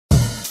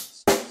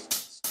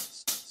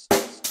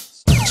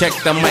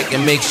Check the mic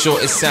and make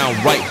sure it sound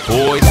right,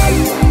 boys.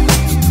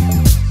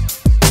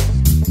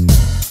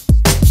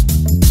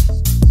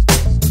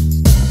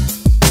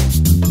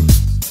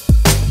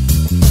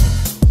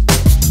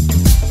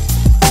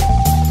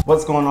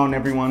 What's going on,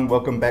 everyone?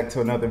 Welcome back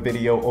to another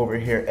video over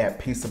here at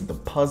Piece of the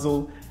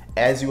Puzzle.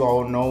 As you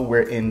all know,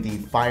 we're in the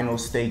final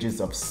stages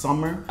of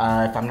summer.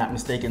 If I'm not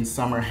mistaken,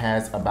 summer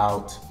has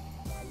about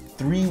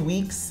 3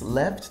 weeks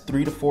left,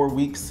 3 to 4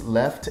 weeks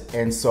left.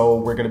 And so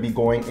we're gonna be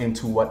going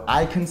into what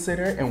I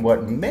consider and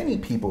what many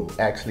people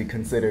actually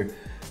consider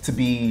to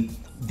be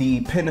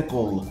the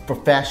pinnacle for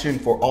fashion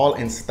for all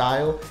in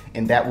style,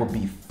 and that would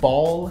be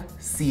fall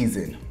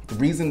season. The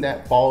reason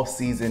that fall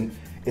season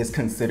is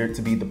considered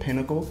to be the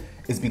pinnacle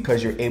is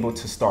because you're able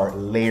to start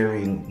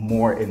layering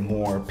more and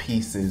more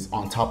pieces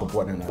on top of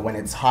one another. When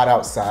it's hot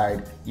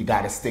outside, you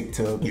gotta stick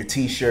to your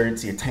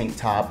t-shirts, your tank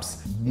tops.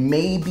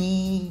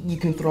 Maybe you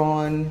can throw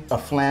on a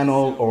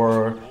flannel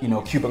or, you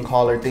know, Cuban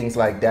collar, things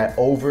like that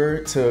over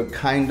to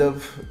kind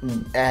of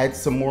add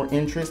some more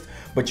interest,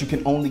 but you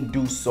can only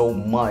do so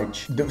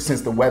much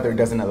since the weather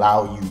doesn't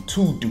allow you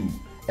to do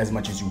as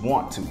much as you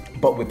want to.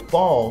 But with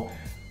fall,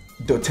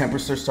 the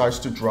temperature starts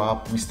to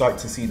drop. We start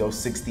to see those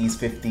 60s,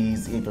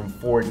 50s, even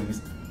 40s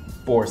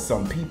for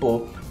some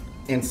people.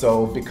 And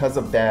so because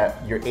of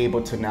that, you're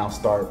able to now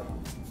start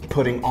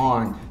putting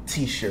on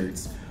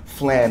t-shirts,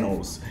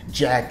 flannels,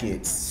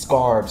 jackets,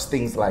 scarves,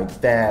 things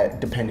like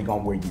that, depending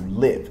on where you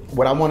live.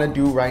 What I wanna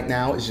do right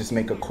now is just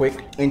make a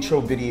quick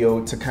intro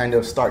video to kind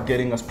of start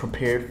getting us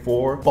prepared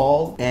for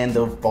fall and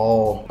the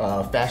fall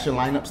fashion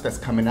lineups that's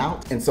coming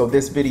out. And so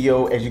this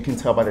video, as you can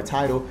tell by the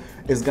title,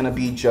 is gonna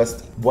be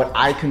just what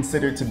I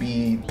consider to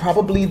be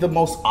probably the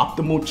most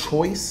optimal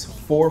choice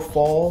for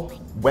fall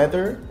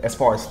weather as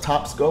far as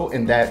tops go,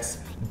 and that's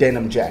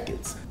denim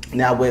jackets.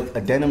 Now with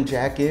a denim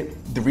jacket,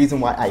 the reason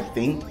why I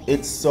think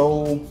it's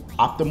so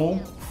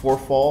optimal for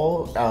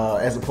fall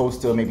as opposed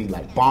to maybe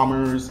like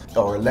bombers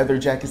or leather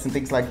jackets and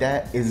things like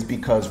that is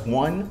because,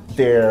 one,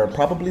 they're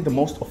probably the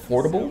most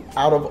affordable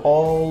out of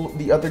all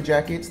the other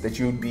jackets that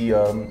you'd be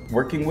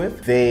working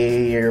with.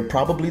 They're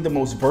probably the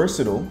most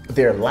versatile.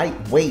 They're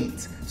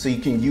lightweight, so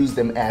you can use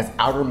them as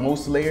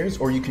outermost layers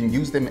or you can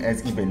use them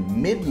as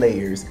even mid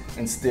layers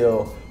and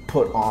still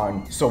put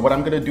on. So what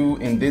I'm gonna do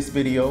in this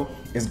video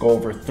is go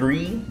over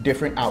 3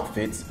 different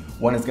outfits.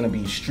 One is gonna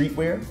be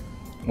streetwear,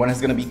 one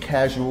is gonna be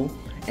casual,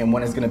 and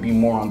one is gonna be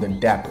more on the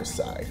dapper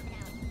side.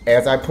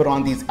 As I put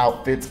on these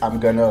outfits, I'm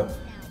gonna,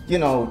 you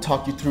know,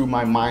 talk you through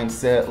my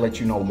mindset, let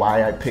you know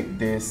why I picked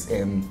this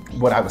and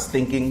what I was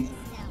thinking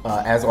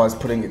as I was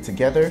putting it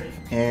together.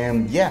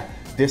 And yeah,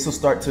 this will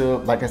start to,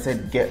 like I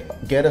said,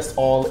 get us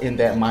all in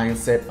that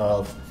mindset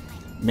of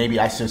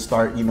maybe I should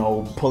start, you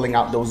know, pulling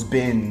out those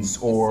bins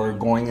or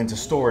going into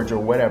storage or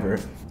whatever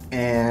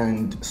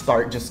and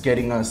start just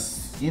getting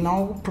us, you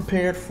know,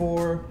 prepared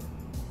for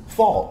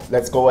fall.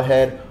 Let's go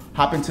ahead,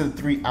 hop into the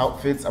 3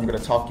 outfits. I'm gonna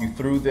talk you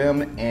through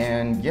them,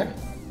 and yeah,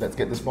 let's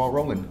get this ball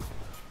rolling.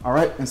 All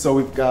right, and so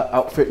we've got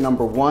outfit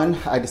number 1.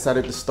 I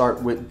decided to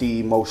start with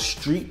the most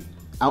street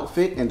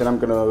outfit, and then I'm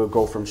gonna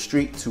go from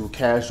street to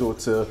casual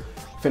to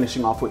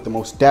finishing off with the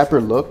most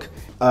dapper look.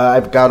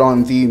 I've got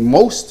on the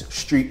most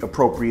street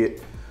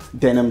appropriate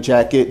denim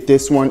jacket.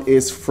 This one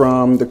is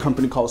from the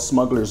company called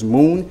Smuggler's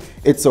Moon.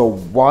 It's a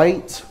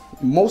white,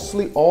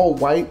 mostly all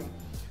white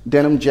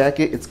denim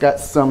jacket. It's got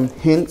some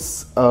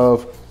hints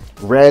of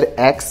red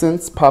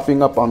accents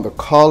popping up on the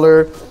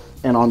collar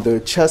and on the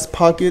chest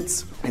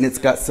pockets. And it's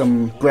got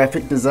some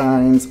graphic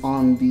designs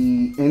on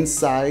the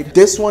inside.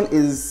 This one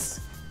is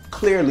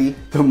clearly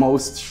the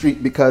most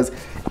street because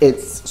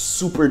it's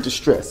super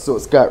distressed. So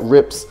it's got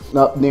rips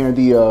up near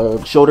the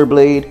shoulder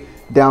blade,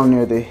 down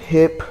near the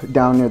hip,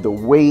 down near the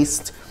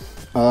waist.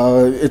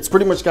 It's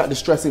pretty much got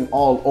distressing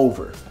all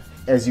over,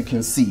 as you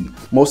can see.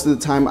 Most of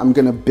the time I'm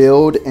gonna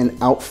build an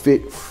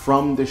outfit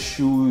from the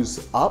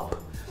shoes up.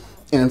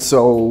 And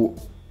so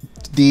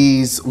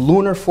these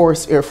Lunar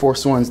Force Air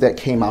Force Ones that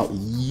came out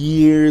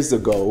years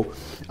ago,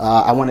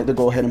 I wanted to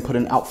go ahead and put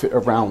an outfit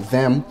around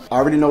them. I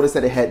already noticed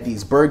that it had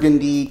these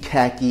burgundy,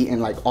 khaki, and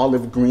like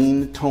olive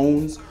green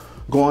tones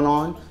going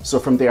on. So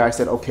from there I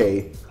said,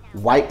 okay,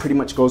 white pretty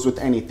much goes with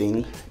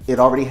anything. It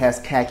already has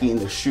khaki in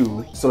the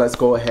shoe. So let's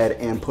go ahead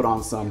and put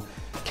on some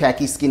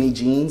khaki skinny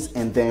jeans,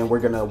 and then we're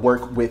gonna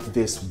work with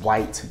this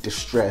white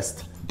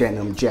distressed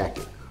denim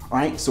jacket. All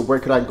right, so where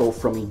could I go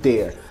from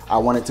there? I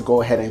wanted to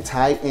go ahead and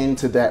tie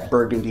into that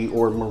burgundy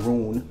or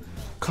maroon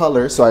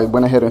color. So I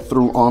went ahead and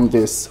threw on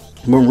this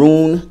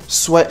maroon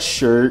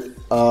sweatshirt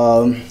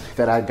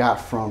that I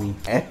got from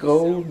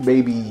Echo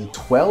maybe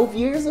 12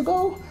 years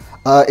ago.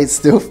 It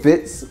still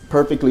fits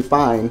perfectly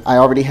fine. I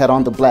already had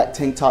on the black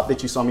tank top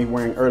that you saw me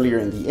wearing earlier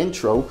in the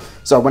intro.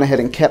 So I went ahead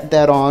and kept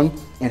that on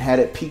and had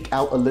it peek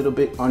out a little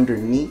bit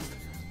underneath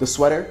the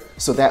sweater.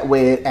 So that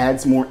way it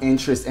adds more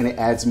interest and it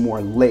adds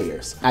more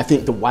layers. I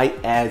think the white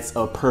adds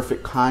a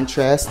perfect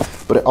contrast,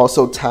 but it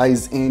also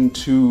ties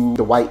into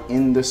the white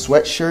in the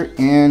sweatshirt.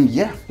 And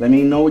yeah, let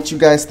me know what you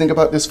guys think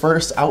about this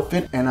first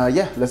outfit. And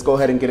yeah, let's go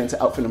ahead and get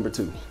into outfit number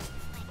 2.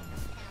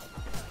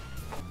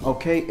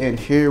 Okay, and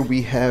here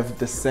we have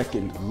the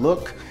second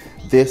look.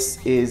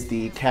 This is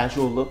the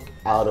casual look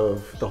out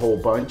of the whole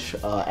bunch.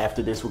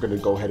 After this, we're gonna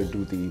go ahead and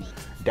do the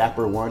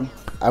dapper one.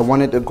 I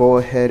wanted to go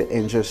ahead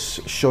and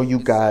just show you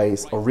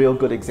guys a real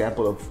good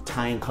example of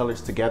tying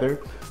colors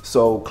together.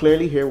 So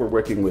clearly here we're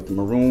working with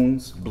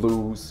maroons,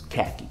 blues,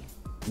 khaki,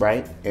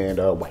 right? And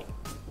white,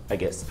 I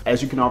guess.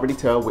 As you can already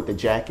tell with the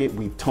jacket,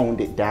 we've toned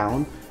it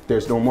down.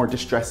 There's no more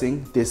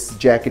distressing. This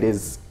jacket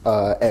is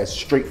as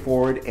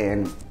straightforward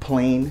and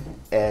plain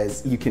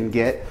as you can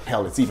get.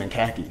 Hell, it's even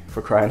khaki,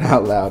 for crying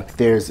out loud.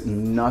 There's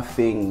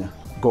nothing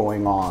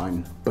going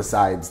on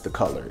besides the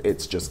color.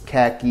 It's just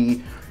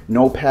khaki,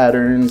 no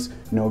patterns,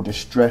 no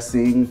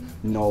distressing,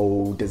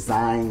 no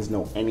designs,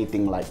 no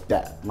anything like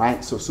that,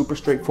 right? So super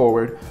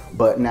straightforward.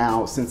 But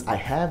now, since I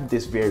have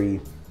this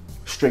very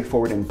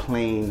straightforward and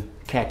plain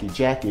khaki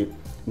jacket,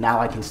 now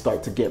I can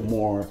start to get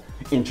more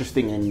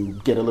interesting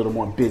and get a little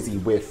more busy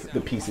with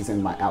the pieces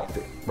in my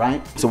outfit,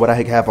 right? So what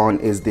I have on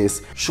is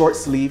this short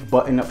sleeve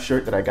button-up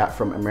shirt that I got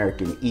from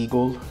American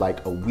Eagle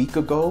like a week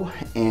ago.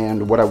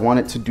 And what I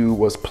wanted to do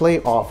was play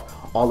off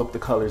all of the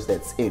colors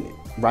that's in it,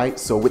 right?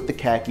 So with the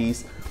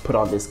khakis, put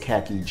on this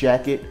khaki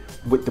jacket.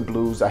 With the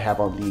blues, I have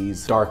on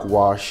these dark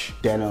wash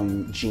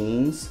denim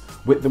jeans.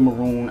 With the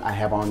maroon, I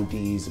have on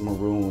these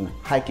maroon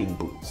hiking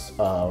boots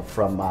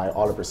from my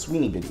Oliver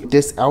Sweeney video.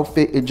 This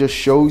outfit, it just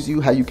shows you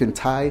how you can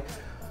tie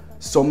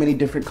so many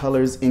different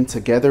colors in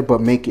together,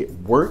 but make it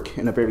work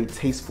in a very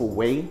tasteful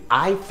way.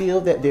 I feel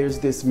that there's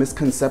this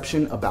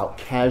misconception about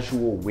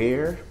casual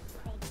wear.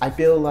 I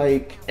feel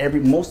like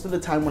most of the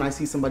time when I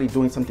see somebody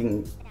doing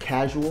something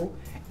casual,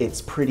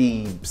 it's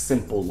pretty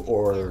simple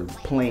or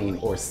plain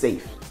or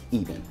safe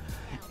even.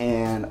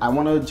 And I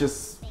wanna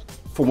just,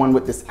 for one,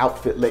 with this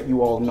outfit, let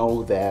you all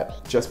know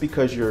that just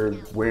because you're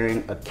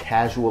wearing a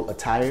casual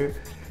attire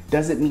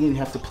doesn't mean you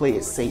have to play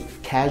it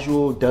safe.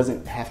 Casual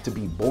doesn't have to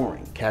be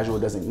boring. Casual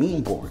doesn't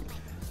mean boring.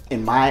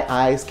 In my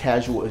eyes,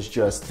 casual is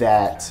just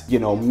that, you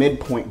know,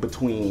 midpoint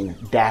between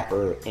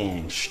dapper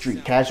and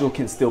street. Casual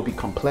can still be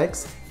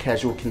complex.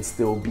 Casual can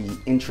still be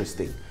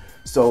interesting.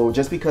 So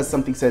just because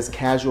something says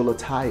casual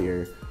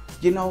attire,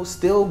 you know,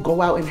 still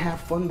go out and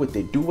have fun with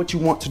it. Do what you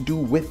want to do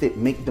with it.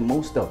 Make the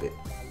most of it.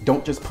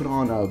 Don't just put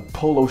on a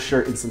polo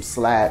shirt and some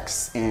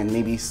slacks and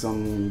maybe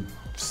some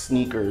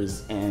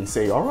sneakers and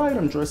say, all right,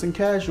 I'm dressing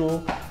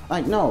casual.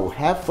 Like, no,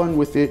 have fun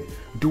with it.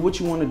 Do what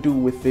you want to do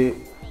with it.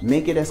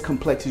 Make it as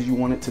complex as you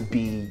want it to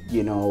be,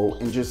 you know,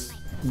 and just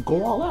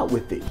go all out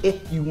with it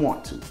if you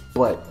want to.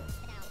 But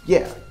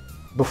yeah,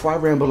 before I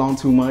ramble on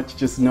too much,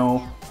 just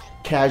know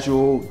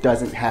casual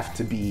doesn't have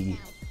to be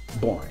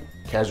boring.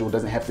 Casual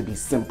doesn't have to be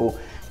simple.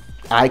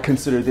 I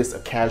consider this a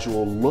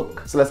casual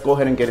look. So let's go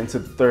ahead and get into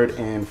the third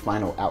and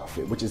final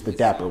outfit, which is the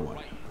dapper one.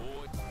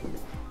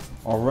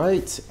 All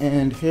right,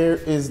 and here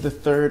is the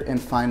third and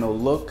final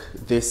look.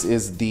 This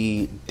is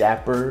the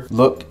dapper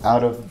look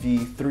out of the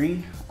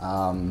three.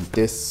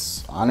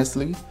 This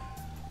honestly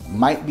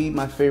might be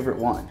my favorite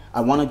one.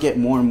 I want to get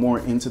more and more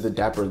into the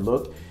dapper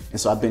look, and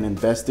so I've been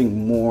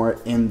investing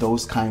more in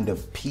those kind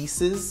of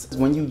pieces.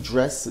 When you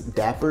dress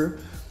dapper,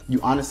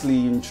 you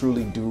honestly and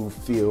truly do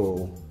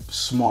feel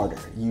smarter.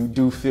 You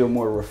do feel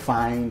more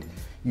refined.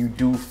 You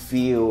do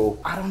feel,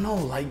 I don't know,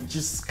 like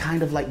just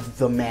kind of like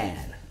the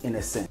man. In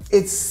a sense.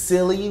 It's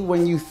silly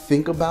when you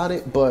think about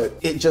it, but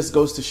it just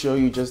goes to show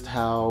you just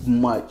how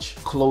much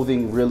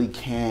clothing really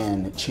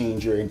can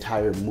change your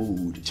entire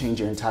mood, change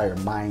your entire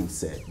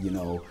mindset, you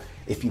know.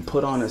 If you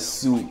put on a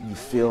suit, you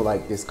feel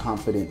like this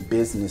confident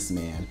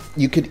businessman.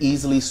 You could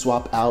easily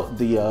swap out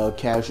the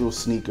casual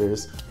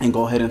sneakers and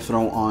go ahead and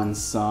throw on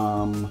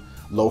some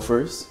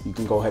loafers. You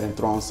can go ahead and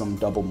throw on some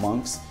double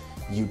monks.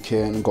 You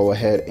can go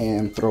ahead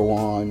and throw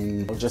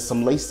on just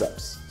some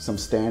lace-ups, some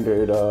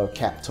standard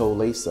cap toe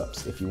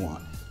lace-ups if you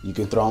want. You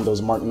can throw on those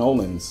Mark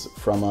Nolans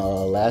from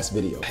last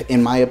video.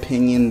 In my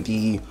opinion,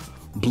 the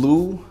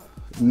blue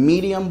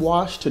medium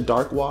wash to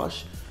dark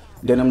wash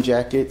denim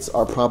jackets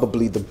are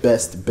probably the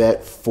best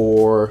bet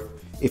for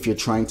if you're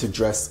trying to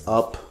dress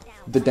up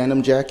the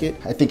denim jacket.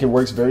 I think it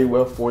works very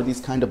well for these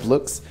kind of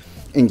looks.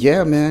 And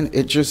yeah, man,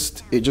 it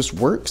just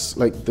works.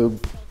 Like the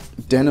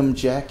denim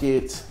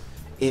jacket,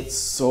 it's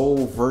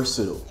so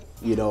versatile.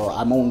 You know,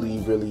 I'm only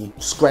really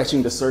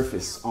scratching the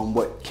surface on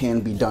what can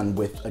be done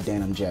with a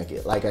denim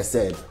jacket. Like I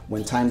said,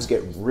 when times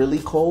get really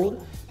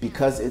cold,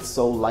 because it's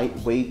so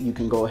lightweight, you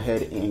can go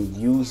ahead and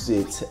use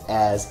it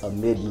as a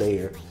mid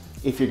layer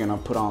if you're gonna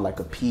put on like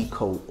a pea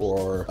coat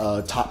or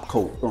a top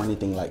coat or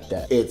anything like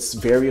that. It's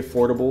very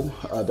affordable.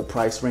 The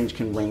price range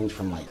can range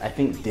from like, I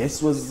think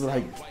this was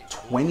like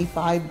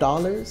 $25,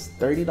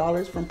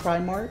 $30 from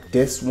Primark.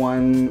 This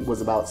one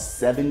was about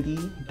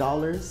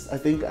 $70, I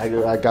think.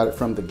 I got it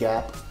from the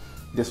Gap.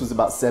 This was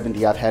about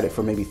 $70. I've had it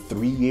for maybe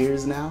 3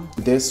 years now.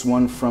 This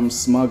one from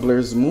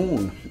Smuggler's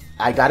Moon.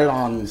 I got it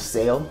on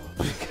sale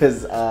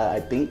because I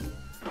think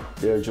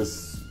they're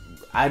just,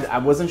 I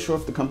wasn't sure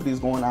if the company is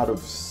going out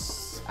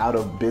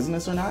of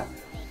business or not,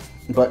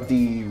 but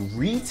the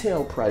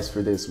retail price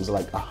for this was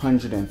like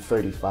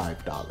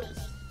 $135.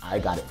 I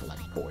got it for like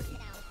 40.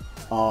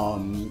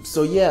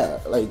 So yeah,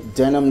 like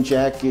denim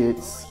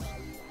jackets,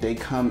 they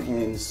come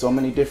in so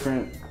many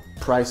different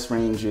price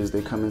ranges.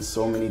 They come in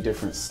so many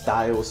different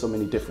styles, so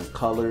many different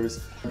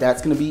colors.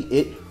 That's gonna be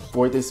it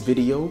for this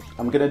video.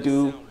 I'm gonna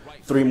do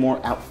 3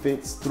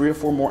 or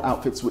 4 more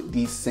outfits with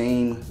these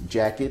same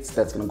jackets.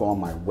 That's gonna go on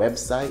my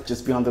website.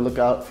 Just be on the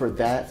lookout for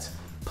that.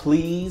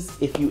 Please,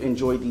 if you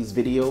enjoy these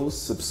videos,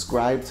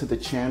 subscribe to the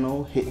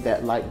channel, hit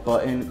that like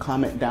button,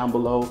 comment down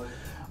below.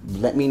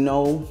 Let me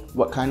know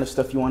what kind of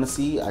stuff you want to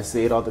see. I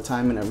say it all the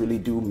time and I really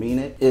do mean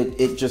it.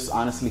 It just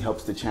honestly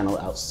helps the channel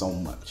out so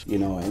much, you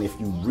know, and if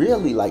you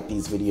really like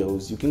these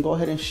videos, you can go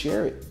ahead and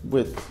share it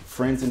with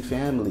friends and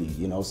family,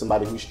 you know,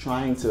 somebody who's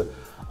trying to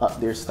up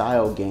their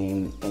style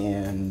game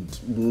and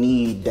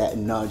need that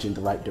nudge in the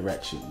right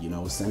direction, you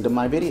know, send them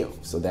my video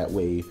so that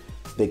way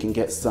they can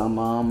get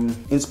some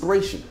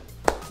inspiration.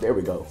 There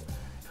we go.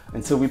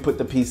 Until we put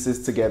the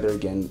pieces together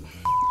again.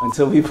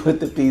 Until we put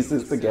the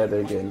pieces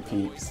together again,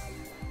 peeps.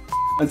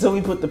 Until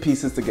we put the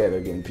pieces together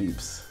again,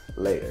 peeps.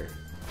 Later.